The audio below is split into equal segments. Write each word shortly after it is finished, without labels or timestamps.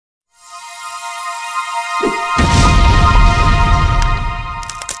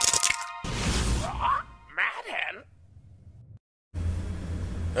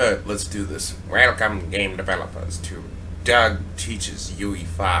Alright, let's do this. Welcome, game developers, to Doug Teaches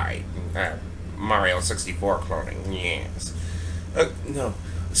Ue5. Mario 64 cloning, yes. No.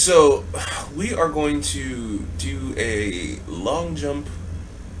 So, we are going to do a long jump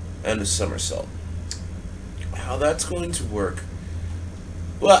and a somersault. How that's going to work...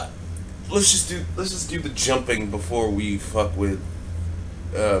 Well, let's just do the jumping before we fuck with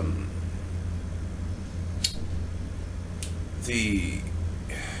the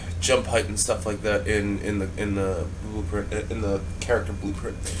jump height and stuff like that in the blueprint, in the character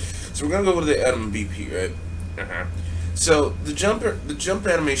blueprint. So we're gonna go to the atom BP, right? So the jump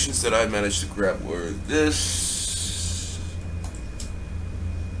animations that I managed to grab were this,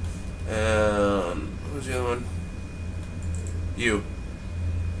 and what was the other one? You.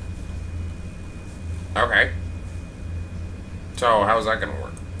 Okay. So how's that gonna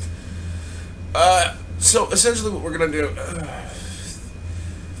work? So essentially what we're gonna do,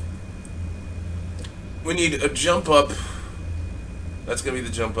 we need a jump up. That's gonna be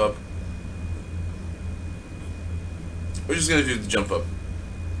the jump up. We're just gonna do the jump up.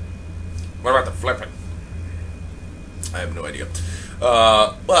 What about the flipping? I have no idea.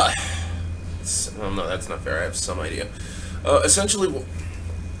 Well, no, that's not fair. I have some idea. Essentially,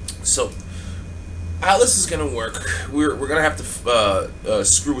 so how this is gonna work? We're gonna have to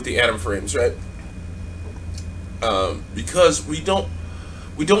screw with the atom frames, right? Because we don't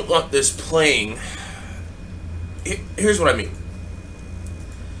want this playing. Here's what I mean.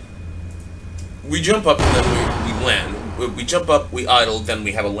 We jump up and then we land. We jump up, we idle, then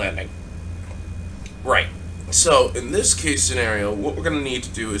we have a landing. Right. So in this case scenario, what we're gonna need to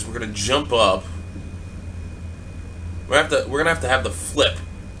do is we're gonna jump up. We're gonna have to have the flip,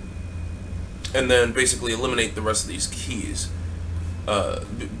 and then basically eliminate the rest of these keys.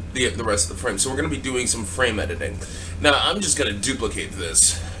 The rest of the frame. So we're gonna be doing some frame editing. Now I'm just gonna duplicate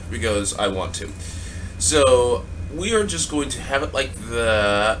this because I want to. So we are just going to have it like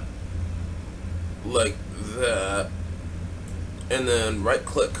that, and then right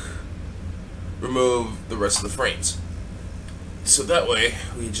click, remove the rest of the frames. So that way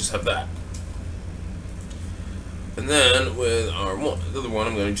we just have that. And then with our the other one,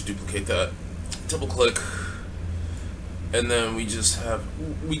 I'm going to duplicate that, double click, and then we just have,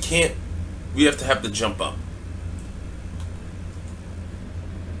 we have to have the jump up.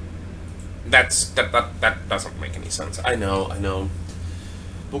 That doesn't make any sense. I know.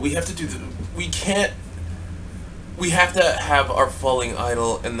 But we have to do we have to have our falling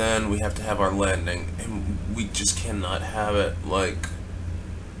idle, and then we have to have our landing, and we just cannot have it like...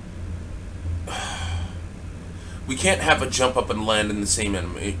 We can't have a jump up and land in the same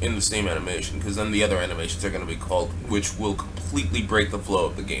animation, because then the other animations are going to be called, which will completely break the flow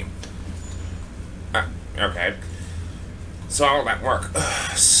of the game. Okay. So how will that work?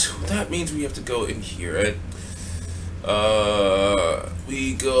 So that means we have to go in here, right?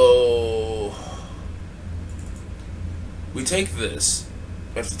 We take this.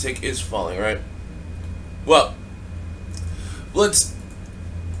 We have to take is falling, right? Well, let's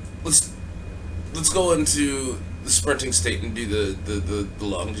go into the sprinting state and do the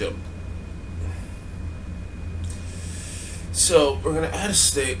long jump. So we're gonna add a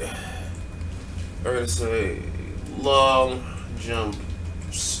state. We're gonna say long jump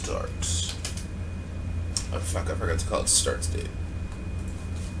start. Oh fuck, I forgot to call it start state.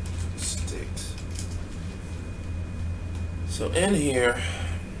 State. So in here,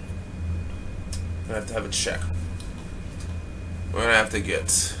 I have to have a check. We're gonna have to get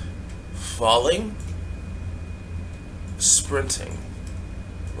falling, sprinting.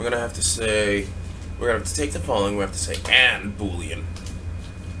 We're gonna have to say, we're gonna have to take the falling, we have to say and Boolean.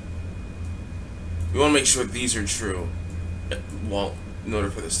 We want to make sure these are true, well, in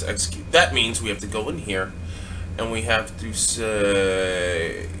order for this to execute. That means we have to go in here, and we have to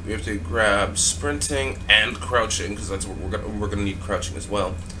say, we have to grab sprinting and crouching, because that's what we're gonna need crouching as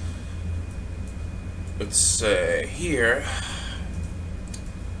well. Let's say here,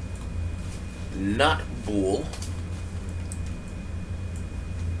 not bool.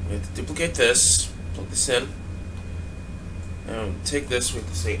 We have to duplicate this, plug this in, and take this. We have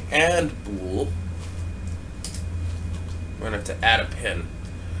to say and bool. We're going to have to add a pin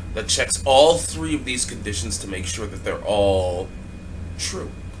that checks all three of these conditions to make sure that they're all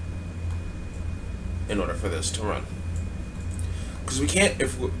true in order for this to run. Because we can't,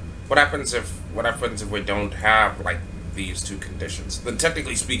 what happens if we don't have like these two conditions? Then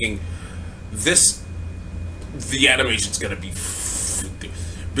technically speaking, the animation's going to be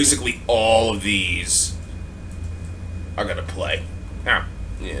basically all of these are going to play. Yeah.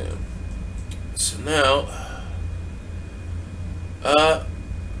 So now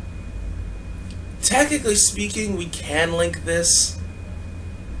technically speaking, we can link this,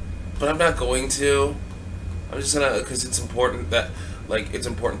 but I'm not going to. I'm just gonna, because it's important that, like, it's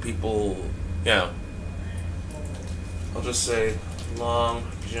important people, yeah. I'll just say long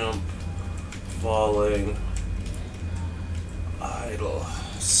jump, falling, idle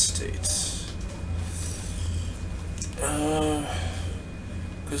state.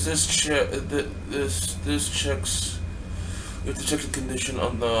 Because this checks. We have to check the condition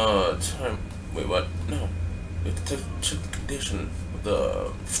on the time. Wait, what? No, we have to check the condition of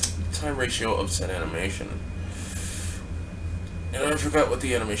the time ratio of said animation. And I forgot what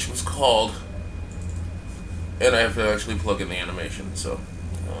the animation was called. And I have to actually plug in the animation. So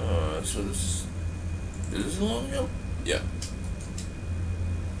this is a long jump. Yeah.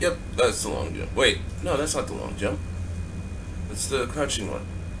 Yep, that's the long jump. Wait, no, that's not the long jump. It's the crouching one.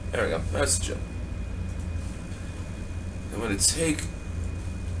 There we go. That's the jump. I'm going to take,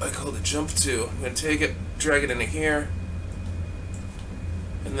 I call it jump 2. I'm going to take it, drag it into here,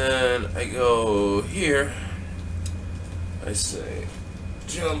 and then I go here. I say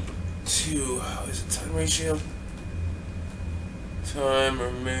jump to, what is it, time ratio? Time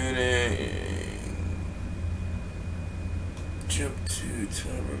remaining. Jump to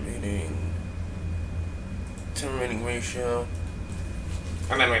time remaining ratio.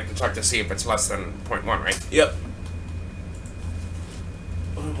 And then we have to check to see if it's less than 0.1, right? Yep.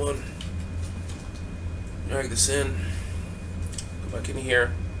 1. Drag this in. Go back in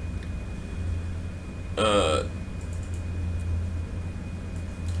here.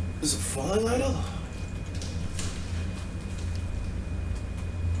 Is it falling idle?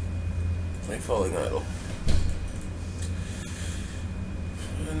 Like falling idle.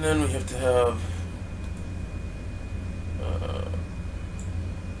 And then we have to have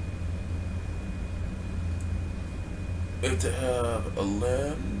a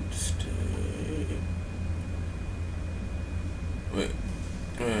land state. Wait.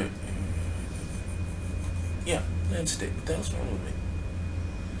 Yeah, land state. What the hell's wrong with me?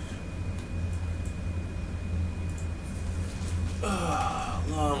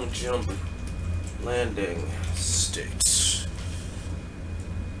 Long jump landing states.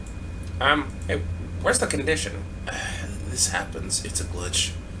 Hey, where's the condition? This happens. It's a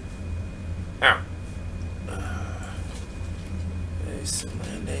glitch. Ow. Base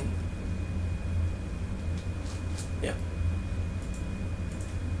landing. Yeah.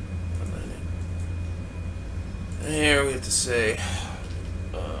 Landing. Here we have to say.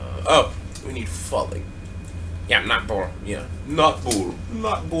 Oh, we need falling. Yeah, not bull. Yeah, not bull.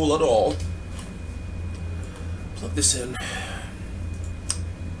 Not bull at all. Plug this in.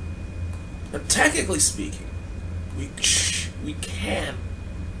 Now, technically speaking, we can.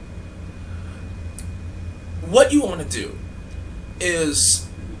 What you want to do is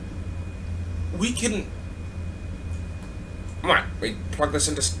we can. Come on, we plug this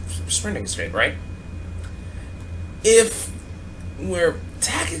into sprinting state, right? If we're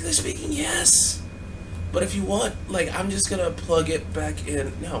technically speaking, yes. But if you want, like, I'm just gonna plug it back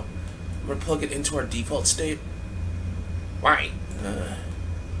in. No, I'm gonna plug it into our default state. Why?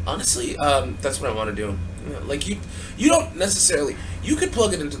 Honestly, that's what I want to do. Like, you don't necessarily. You could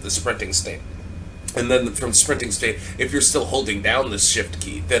plug it into the sprinting state, and then from sprinting state, if you're still holding down this shift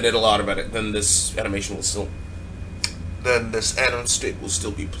key, then it'll automatic. Then this animation will still. Then this anim state will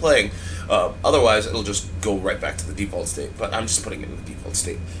still be playing. Otherwise, it'll just go right back to the default state. But I'm just putting it in the default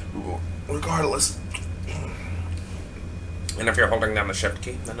state, regardless. And if you're holding down the shift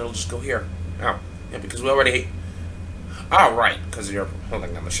key, then it'll just go here. Oh, yeah, because we already. Oh, right, because you're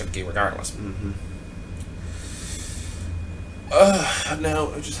holding down the shift key regardless.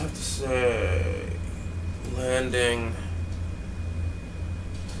 Now I just have to say landing.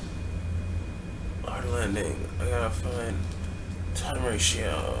 Hard landing. I gotta find time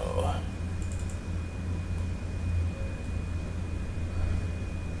ratio.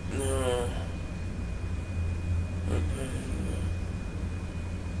 No.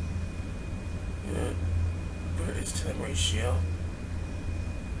 Where is time ratio?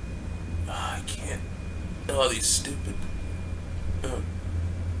 Oh, I can't. Oh, these stupid. Oh.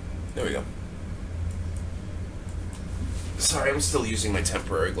 There we go. Sorry, I'm still using my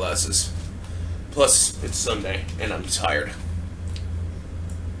temporary glasses. Plus, it's Sunday, and I'm tired.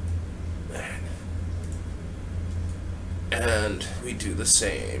 And we do the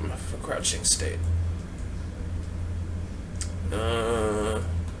same for crouching state. I'll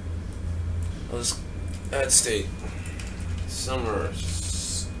just add state.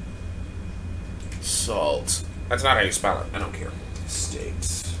 Summersault. That's not how you spell it. I don't care.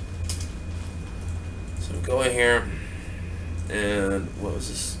 States. So go in here, and what was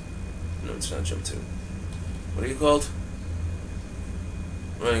this? No, it's not jump 2. What are you called?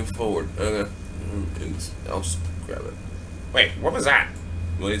 Running forward. Okay. I'll just grab it. Wait, what was that?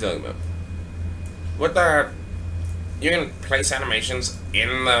 What are you talking about? What the? You can place animations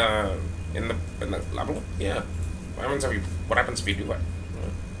in the level? Yeah. What happens if you do it?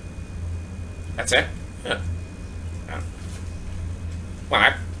 That's it? Yeah. Oh.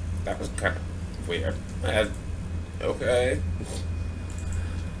 Well, that was kind of weird. Okay.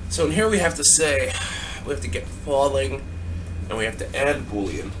 So in here we have to say, we have to get falling, and we have to add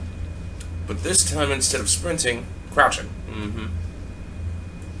Boolean. But this time, instead of sprinting, Crouching. mm-hmm.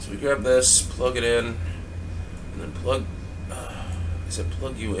 So we grab this, plug it in, and then plug, I said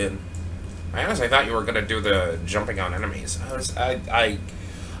plug you in. I honestly thought you were gonna do the jumping on enemies. I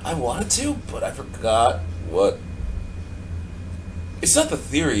wanted to, but I forgot what. It's not the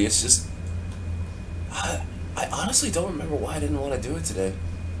theory, it's just, I honestly don't remember why I didn't want to do it today.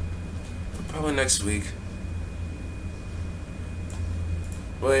 But probably next week.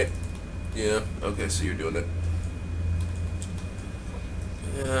 Wait. Yeah, okay, so you're doing it.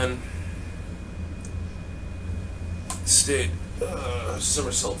 And state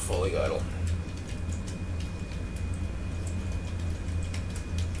somersault falling idle.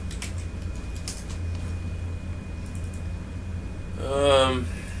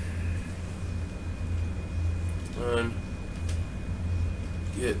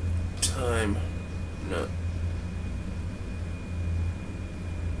 Get time. No.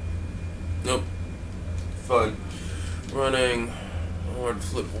 Nope. Fun. Running. Hard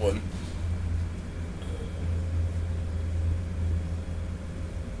flip 1.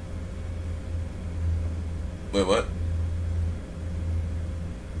 Wait, what?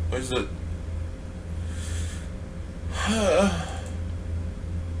 Where's the...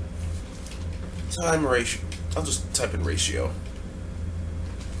 time ratio. I'll just type in ratio.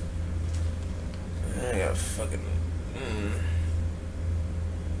 I got fucking...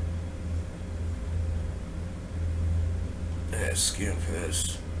 Yeah, scan for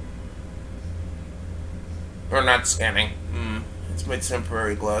this. We're not scanning. It's my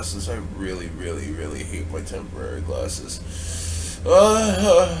temporary glasses. I really, really, really hate my temporary glasses.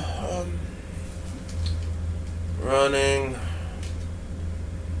 Running.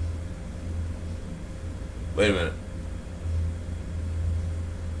 Wait a minute.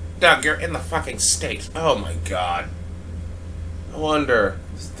 Doug, you're in the fucking state. Oh my god. I wonder.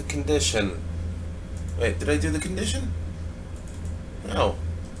 This is the condition. Wait, did I do the condition? No.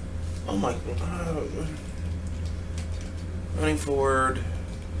 Oh my god. Running forward.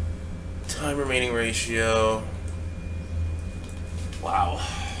 Time remaining ratio. Wow.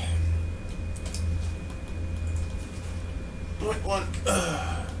 One.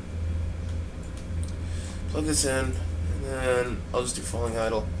 Plug this in, and then I'll just do falling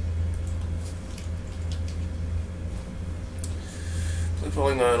idle. Play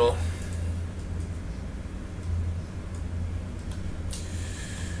falling idle.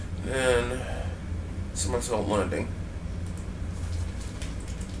 Then somersault landing.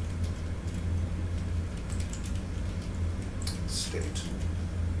 State.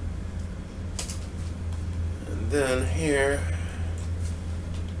 And then here,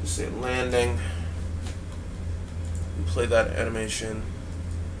 say landing. We play that animation.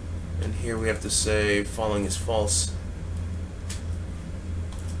 And here we have to say falling is false.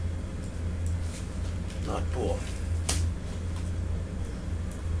 Not bool.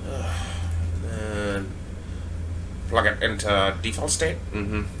 Then Plug it into default state.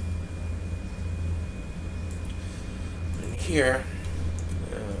 And here,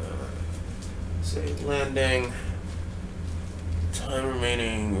 say landing, time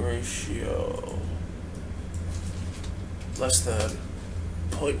remaining ratio less than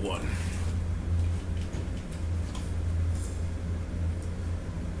 0.1.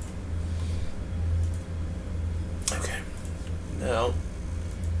 Okay. Now,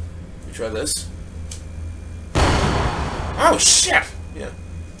 we try this. Oh shit! Yeah.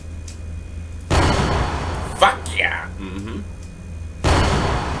 Fuck yeah!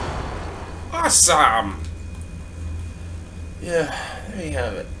 Awesome! Yeah, there you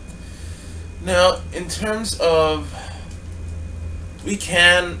have it. Now, in terms of, we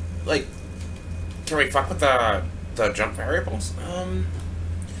can, like, Can we fuck with the jump variables? I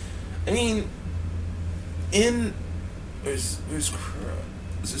mean, where's is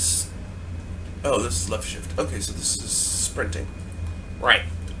this? Oh, this is left shift. Okay, so this is sprinting. Right.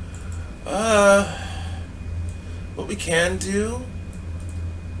 What we can do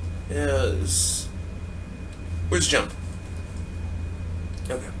is, where's jump?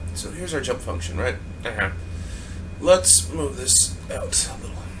 Okay, so here's our jump function, right? Uh-huh. Let's move this out a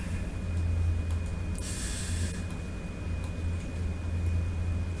little.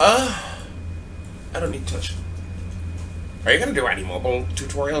 I don't need to touch it. Are you gonna do any mobile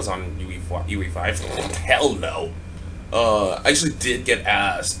tutorials on UE5? Hell no. I actually did get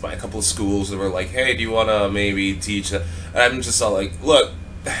asked by a couple of schools that were like, hey, do you wanna maybe teach and I'm just all like, look,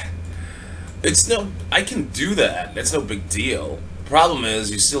 I can do that. It's no big deal. Problem is,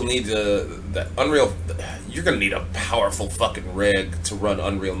 you still need that Unreal. You're gonna need a powerful fucking rig to run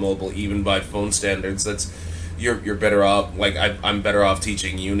Unreal Mobile, even by phone standards. You're better off. Like I'm better off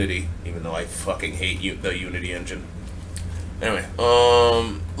teaching Unity, even though I fucking hate the Unity engine. Anyway,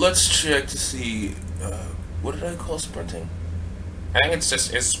 let's check to see. What did I call sprinting? I think it's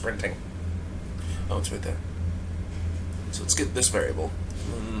just sprinting. Oh, it's right there. So let's get this variable.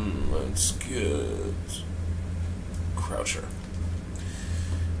 Let's get Croucher.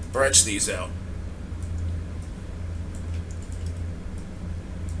 Branch these out.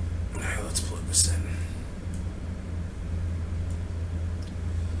 Alright, let's plug this in.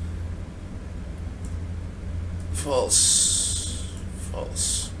 False.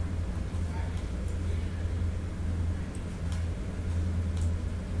 False.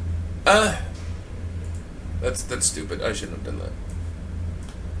 That's stupid. I shouldn't have done that.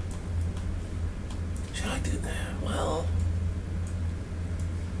 Should I do that? Well...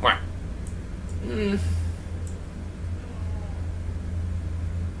 What?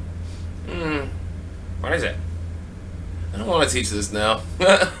 What is it? I don't want to teach this now.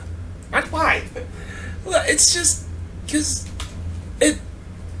 What? Why? Well, it's just... Because...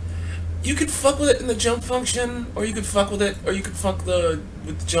 You could fuck with it in the jump function, or you could fuck with it, or you could fuck with the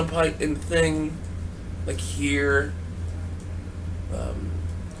jump height in the thing, like here.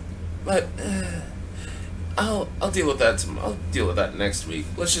 But I'll deal with that. I'll deal with that next week.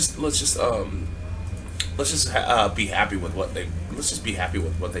 Let's just be happy with what they. Let's just be happy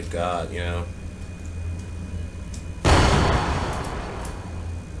with what they got, you know.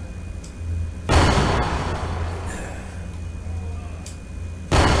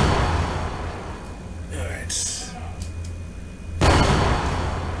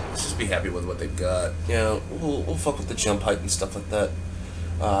 Be happy with what they've got. You know, we'll fuck with the jump height and stuff like that.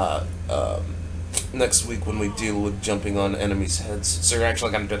 Next week when we deal with jumping on enemies' heads. So you're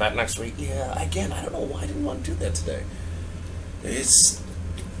actually gonna do that next week? Yeah. Again, I don't know why I didn't want to do that today.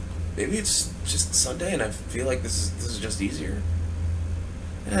 Maybe it's just Sunday and I feel like this is just easier.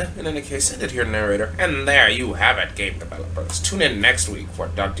 In any case, end it here, narrator. And there you have it, game developers. Tune in next week for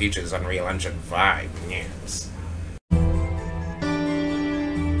Doug Teaches Unreal Engine 5. Yes.